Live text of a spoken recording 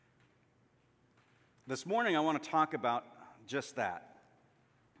This morning, I want to talk about just that,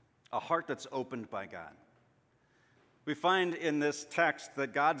 a heart that's opened by God. We find in this text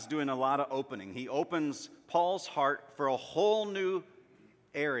that God's doing a lot of opening. He opens Paul's heart for a whole new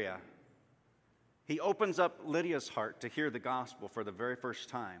area. He opens up Lydia's heart to hear the gospel for the very first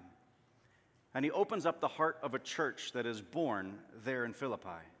time. And he opens up the heart of a church that is born there in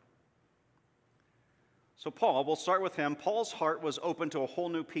Philippi. So Paul, we'll start with him. Paul's heart was open to a whole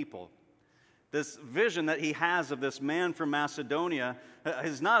new people. This vision that he has of this man from Macedonia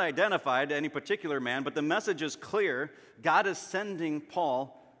is not identified to any particular man, but the message is clear. God is sending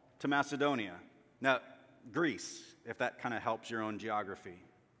Paul to Macedonia. Now, Greece, if that kind of helps your own geography.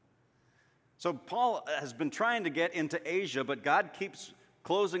 So Paul has been trying to get into Asia, but God keeps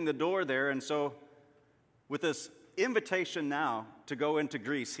closing the door there. And so with this invitation now to go into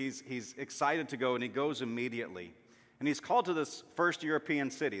Greece, he's excited to go, and he goes immediately. And he's called to this first European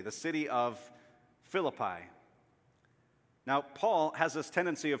city, the city of Philippi. Now, Paul has this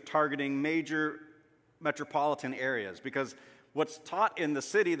tendency of targeting major metropolitan areas because what's taught in the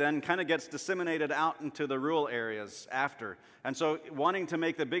city then kind of gets disseminated out into the rural areas after. And so, wanting to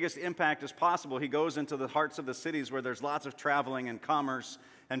make the biggest impact as possible, he goes into the hearts of the cities where there's lots of traveling and commerce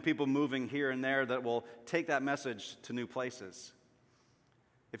and people moving here and there that will take that message to new places.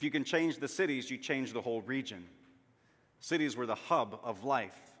 If you can change the cities, you change the whole region. Cities were the hub of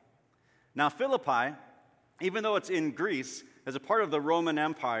life. Now, Philippi, even though it's in Greece, is a part of the Roman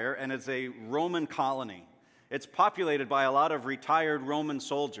Empire, and it's a Roman colony. It's populated by a lot of retired Roman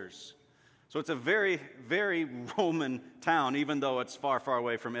soldiers. So it's a very, very Roman town, even though it's far, far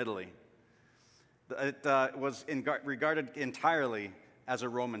away from Italy. It was regarded entirely as a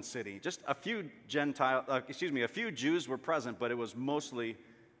Roman city. Just a few a few Jews were present, but it was mostly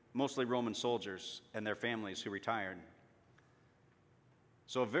Roman soldiers and their families who retired.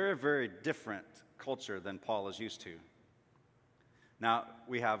 So a very, very different culture than Paul is used to. Now,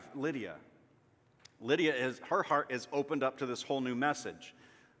 we have Lydia. Her heart is opened up to this whole new message.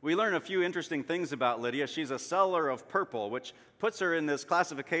 We learn a few interesting things about Lydia. She's a seller of purple, which puts her in this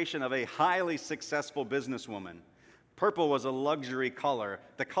classification of a highly successful businesswoman. Purple was a luxury color.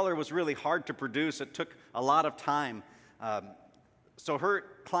 The color was really hard to produce. It took a lot of time. So her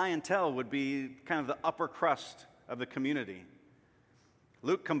clientele would be kind of the upper crust of the community.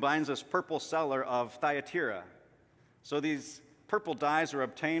 Luke combines this purple seller of Thyatira. So these purple dyes are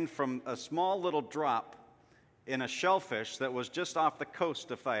obtained from a small little drop in a shellfish that was just off the coast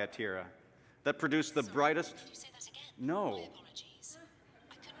of Thyatira that produced the brightest... Could you say that again? No. My apologies.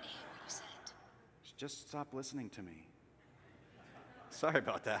 I couldn't hear what you said. Just stop listening to me. Sorry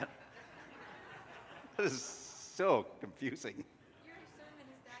about that. That is so confusing. Your sermon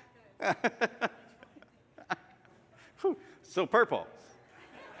is that good. Whew. So purple.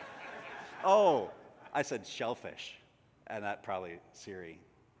 Oh, I said shellfish, and that probably Siri.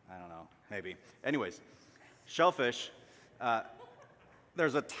 I don't know, maybe. Anyways, shellfish,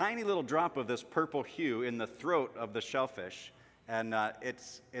 there's a tiny little drop of this purple hue in the throat of the shellfish, and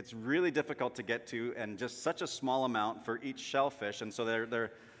it's really difficult to get to, and just such a small amount for each shellfish, and so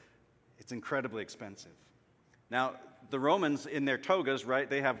it's incredibly expensive. Now, the Romans in their togas, right,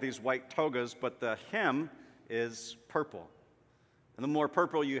 they have these white togas, but the hem is purple. And the more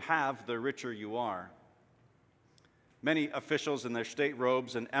purple you have, the richer you are. Many officials in their state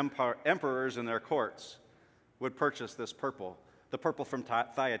robes and emperors in their courts would purchase this purple, the purple from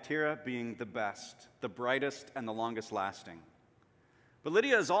Thyatira being the best, the brightest, and the longest lasting. But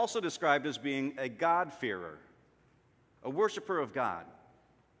Lydia is also described as being a God-fearer, a worshiper of God.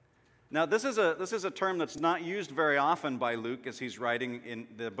 Now, this is a term that's not used very often by Luke as he's writing in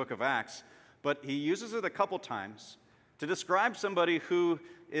the book of Acts, but he uses it a couple times to describe somebody who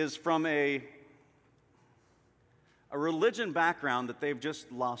is from a religion background that they've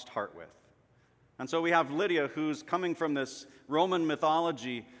just lost heart with. And so we have Lydia, who's coming from this Roman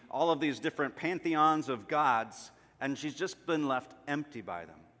mythology, all of these different pantheons of gods, and she's just been left empty by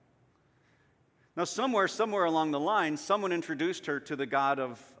them. Now, somewhere along the line, someone introduced her to the God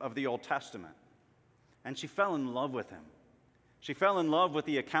of the Old Testament, and she fell in love with him. She fell in love with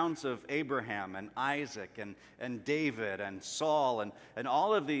the accounts of Abraham and Isaac and David and Saul and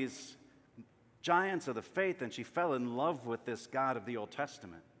all of these giants of the faith, and she fell in love with this God of the Old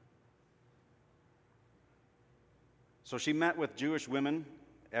Testament. So she met with Jewish women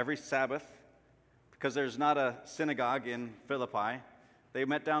every Sabbath because there's not a synagogue in Philippi. They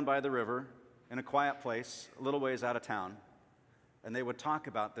met down by the river in a quiet place, a little ways out of town, and they would talk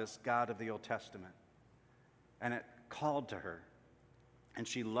about this God of the Old Testament. And it called to her. And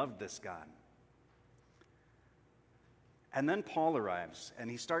she loved this God. And then Paul arrives, and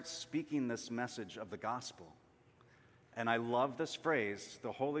he starts speaking this message of the gospel. And I love this phrase,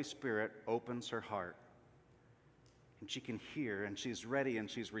 the Holy Spirit opens her heart. And she can hear, and she's ready, and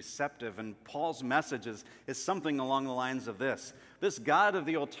she's receptive. And Paul's message is something along the lines of this. This God of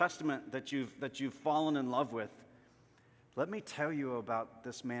the Old Testament that you've fallen in love with, let me tell you about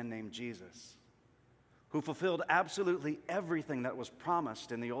this man named Jesus, who fulfilled absolutely everything that was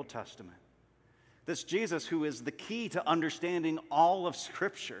promised in the Old Testament. This Jesus who is the key to understanding all of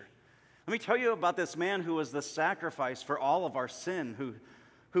Scripture. Let me tell you about this man who was the sacrifice for all of our sin,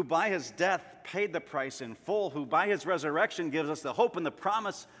 who by his death paid the price in full, who by his resurrection gives us the hope and the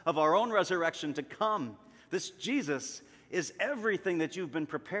promise of our own resurrection to come. This Jesus is everything that you've been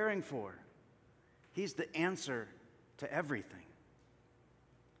preparing for. He's the answer to everything.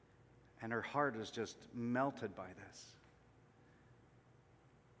 And her heart is just melted by this.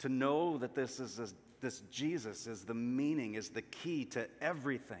 To know that this Jesus is the meaning, is the key to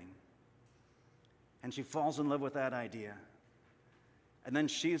everything. And she falls in love with that idea. And then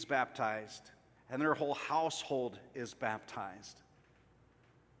she's baptized, and her whole household is baptized.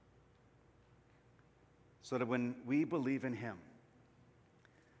 So that when we believe in him,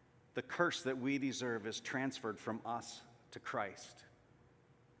 the curse that we deserve is transferred from us to Christ.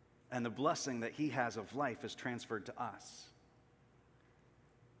 And the blessing that he has of life is transferred to us.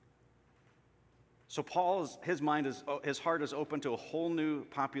 So his heart is open to a whole new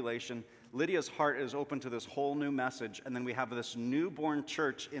population. Lydia's heart is open to this whole new message. And then we have this newborn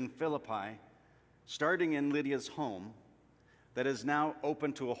church in Philippi, starting in Lydia's home, that is now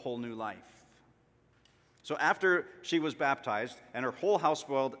open to a whole new life. So after she was baptized, and her whole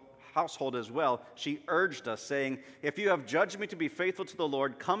household as well, she urged us, saying, "If you have judged me to be faithful to the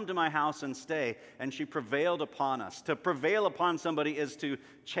Lord, come to my house and stay." And she prevailed upon us. To prevail upon somebody is to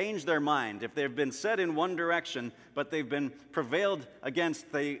change their mind. If they've been set in one direction, but they've been prevailed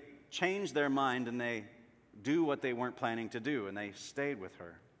against, they change their mind and they do what they weren't planning to do, and they stayed with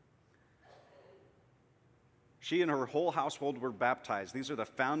her. She and her whole household were baptized. These are the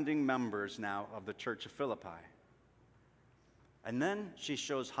founding members now of the Church of Philippi. And then she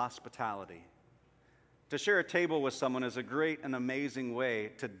shows hospitality. To share a table with someone is a great and amazing way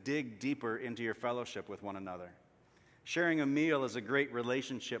to dig deeper into your fellowship with one another. Sharing a meal is a great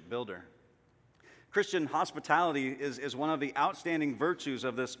relationship builder. Christian hospitality is one of the outstanding virtues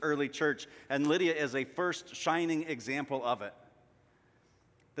of this early church, and Lydia is a first shining example of it.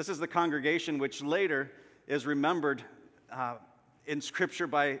 This is the congregation which later is remembered in Scripture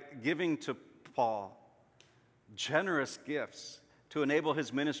by giving to Paul generous gifts to enable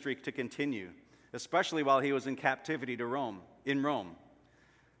his ministry to continue, especially while he was in captivity in Rome.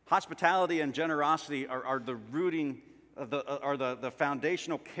 Hospitality and generosity are the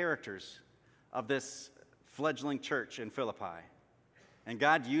foundational characters of this fledgling church in Philippi. And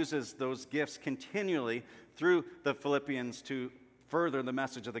God uses those gifts continually through the Philippians to further the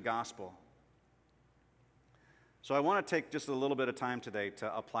message of the gospel. So I want to take just a little bit of time today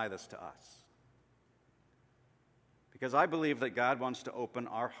to apply this to us. Because I believe that God wants to open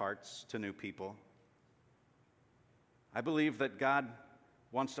our hearts to new people. I believe that God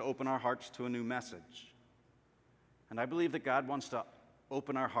wants to open our hearts to a new message. And I believe that God wants to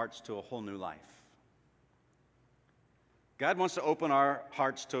open our hearts to a whole new life. God wants to open our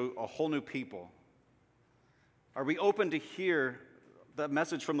hearts to a whole new people. Are we open to hear the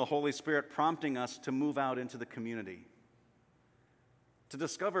message from the Holy Spirit prompting us to move out into the community? To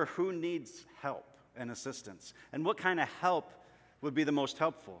discover who needs help and assistance, and what kind of help would be the most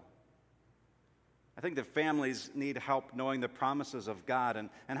helpful. I think that families need help knowing the promises of God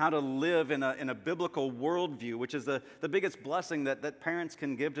and how to live in a biblical worldview, which is the biggest blessing that parents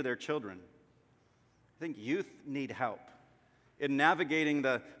can give to their children. I think youth need help in navigating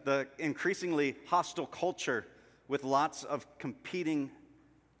the increasingly hostile culture with lots of competing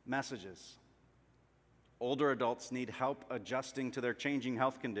messages. Older adults need help adjusting to their changing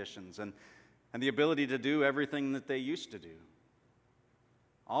health conditions and the ability to do everything that they used to do.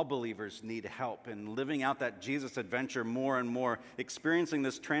 All believers need help in living out that Jesus adventure more and more, experiencing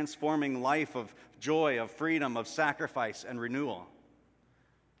this transforming life of joy, of freedom, of sacrifice and renewal.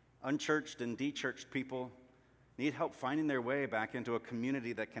 Unchurched and dechurched people need help finding their way back into a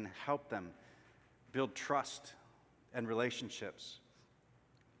community that can help them build trust and relationships.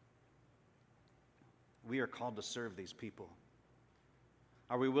 We are called to serve these people.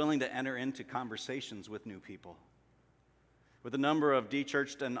 Are we willing to enter into conversations with new people? With the number of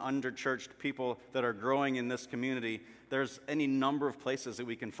dechurched and underchurched people that are growing in this community, there's any number of places that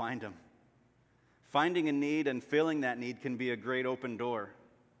we can find them. Finding a need and filling that need can be a great open door.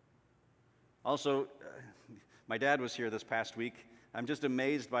 Also, My dad was here this past week. I'm just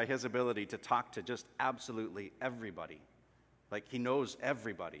amazed by his ability to talk to just absolutely everybody. Like, he knows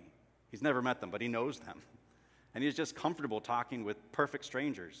everybody. He's never met them, but he knows them. And he's just comfortable talking with perfect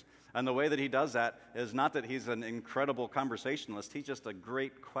strangers. And the way that he does that is not that he's an incredible conversationalist, he's just a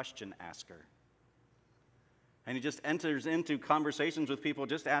great question asker. And he just enters into conversations with people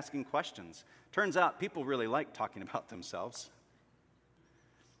just asking questions. Turns out people really like talking about themselves.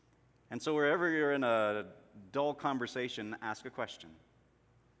 And so wherever you're in a dull conversation, ask a question.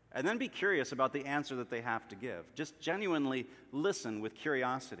 And then be curious about the answer that they have to give. Just genuinely listen with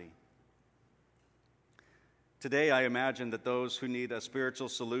curiosity. Today, I imagine that those who need a spiritual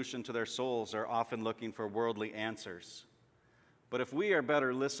solution to their souls are often looking for worldly answers. But if we are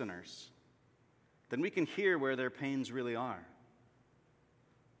better listeners, then we can hear where their pains really are.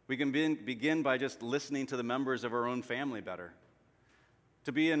 We can begin by just listening to the members of our own family better,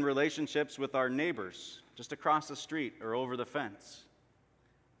 to be in relationships with our neighbors just across the street or over the fence,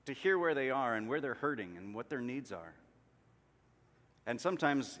 to hear where they are and where they're hurting and what their needs are. And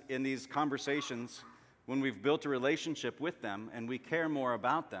sometimes in these conversations, when we've built a relationship with them and we care more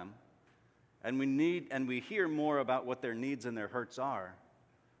about them, and we hear more about what their needs and their hurts are,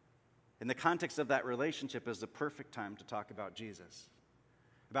 in the context of that relationship is the perfect time to talk about Jesus,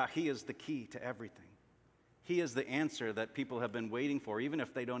 about He is the key to everything. He is the answer that people have been waiting for, even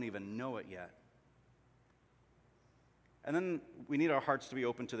if they don't even know it yet. And then we need our hearts to be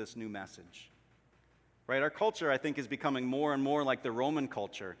open to this new message. Right? Our culture, I think, is becoming more and more like the Roman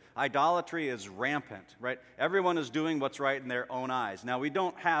culture. Idolatry is rampant, right? Everyone is doing what's right in their own eyes. Now, we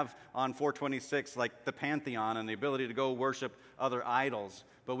don't have on 426 like the Pantheon and the ability to go worship other idols,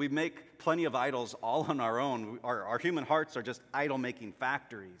 but we make plenty of idols all on our own. Our human hearts are just idol-making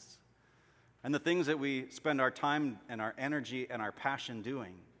factories. And the things that we spend our time and our energy and our passion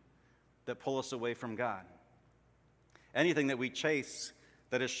doing that pull us away from God. Anything that we chase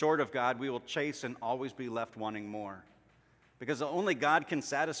that is short of God, we will chase and always be left wanting more. Because only God can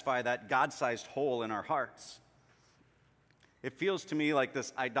satisfy that God-sized hole in our hearts. It feels to me like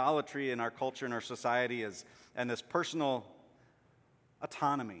this idolatry in our culture and our society and this personal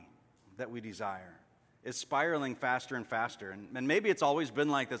autonomy that we desire is spiraling faster and faster. And maybe it's always been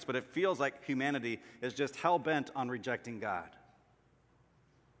like this, but it feels like humanity is just hell-bent on rejecting God.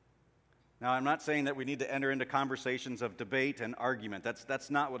 Now, I'm not saying that we need to enter into conversations of debate and argument.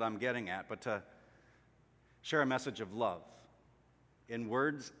 That's not what I'm getting at, but to share a message of love in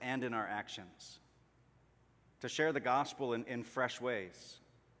words and in our actions. To share the gospel in fresh ways.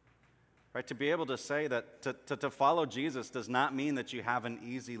 Right? To be able to say that to follow Jesus does not mean that you have an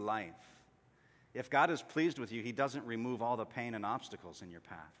easy life. If God is pleased with you, He doesn't remove all the pain and obstacles in your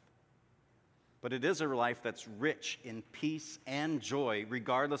path. But it is a life that's rich in peace and joy,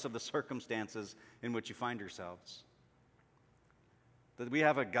 regardless of the circumstances in which you find yourselves. That we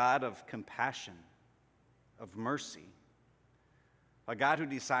have a God of compassion, of mercy, a God who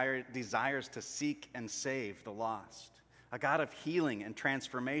desires to seek and save the lost, a God of healing and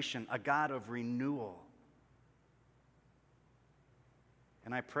transformation, a God of renewal.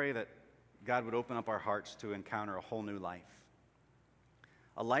 And I pray that God would open up our hearts to encounter a whole new life.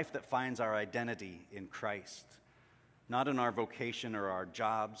 A life that finds our identity in Christ, not in our vocation or our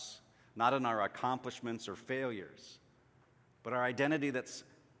jobs, not in our accomplishments or failures, but our identity that's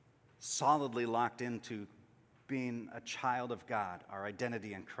solidly locked into being a child of God, our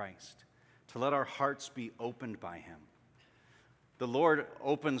identity in Christ, to let our hearts be opened by Him. The Lord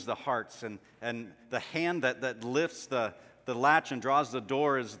opens the hearts, and the hand that lifts the latch and draws the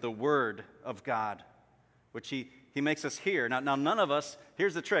door is the Word of God, which He makes us hear. Now none of us,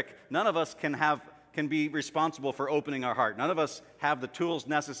 here's the trick, none of us can be responsible for opening our heart. None of us have the tools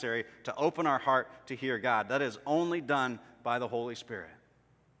necessary to open our heart to hear God. That is only done by the Holy Spirit.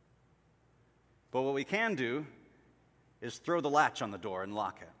 But what we can do is throw the latch on the door and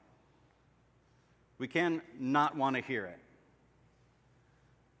lock it. We can not want to hear it.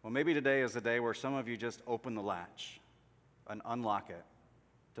 Well, maybe today is the day where some of you just open the latch and unlock it,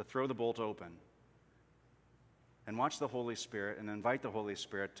 to throw the bolt open. And watch the Holy Spirit and invite the Holy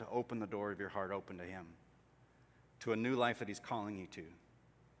Spirit to open the door of your heart open to Him, to a new life that He's calling you to,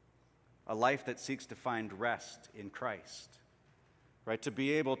 a life that seeks to find rest in Christ, right? To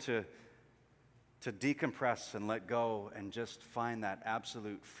be able to decompress and let go and just find that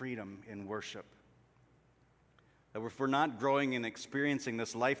absolute freedom in worship. That if we're not growing and experiencing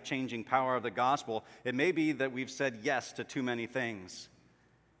this life-changing power of the gospel, it may be that we've said yes to too many things.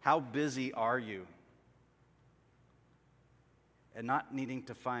 How busy are you? And not needing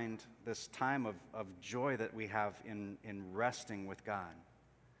to find this time of joy that we have in resting with God.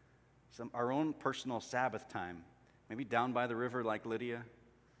 our own personal Sabbath time, maybe down by the river like Lydia,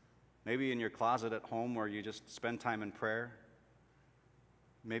 maybe in your closet at home where you just spend time in prayer,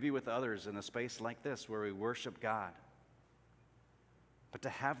 maybe with others in a space like this where we worship God. But to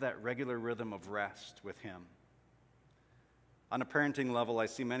have that regular rhythm of rest with Him. On a parenting level, I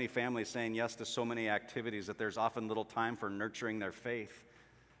see many families saying yes to so many activities that there's often little time for nurturing their faith.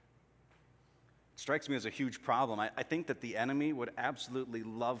 It strikes me as a huge problem. I think that the enemy would absolutely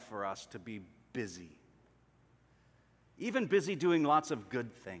love for us to be busy. Even busy doing lots of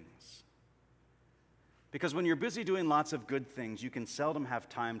good things. Because when you're busy doing lots of good things, you can seldom have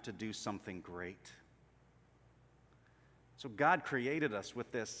time to do something great. So God created us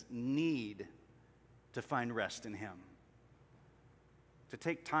with this need to find rest in Him. To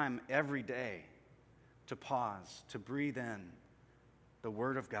take time every day to pause, to breathe in the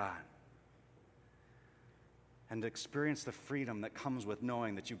Word of God, and to experience the freedom that comes with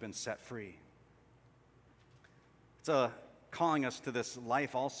knowing that you've been set free. It's calling us to this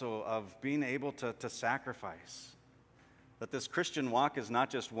life also of being able to sacrifice. That this Christian walk is not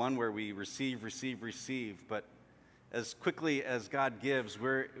just one where we receive, but as quickly as God gives,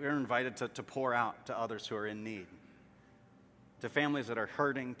 we're invited to pour out to others who are in need. To families that are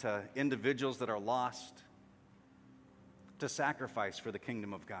hurting, to individuals that are lost, to sacrifice for the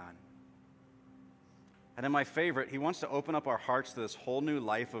kingdom of God. And then my favorite, He wants to open up our hearts to this whole new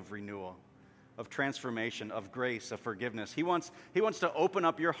life of renewal, of transformation, of grace, of forgiveness. He wants to open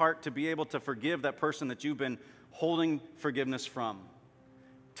up your heart to be able to forgive that person that you've been holding forgiveness from,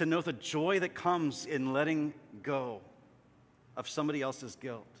 to know the joy that comes in letting go of somebody else's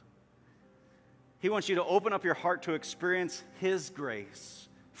guilt. He wants you to open up your heart to experience His grace,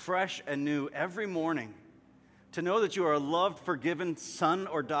 fresh and new every morning, to know that you are a loved, forgiven son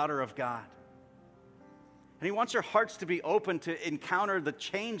or daughter of God. And He wants your hearts to be open to encounter the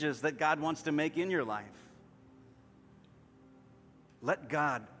changes that God wants to make in your life. Let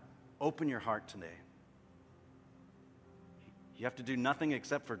God open your heart today. You have to do nothing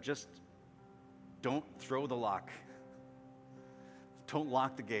except for just don't throw the lock. Don't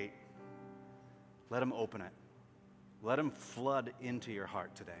lock the gate. Let Him open it. Let Him flood into your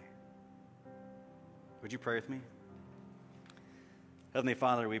heart today. Would you pray with me? Heavenly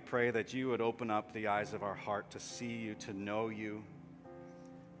Father, we pray that You would open up the eyes of our heart to see You, to know You,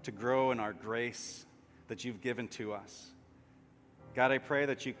 to grow in our grace that You've given to us. God, I pray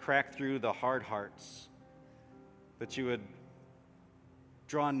that You crack through the hard hearts, that You would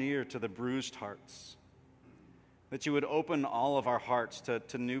draw near to the bruised hearts, that You would open all of our hearts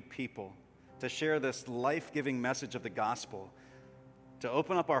to new people, to share this life-giving message of the gospel, to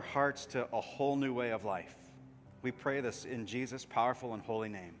open up our hearts to a whole new way of life. We pray this in Jesus' powerful and holy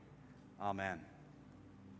name. Amen.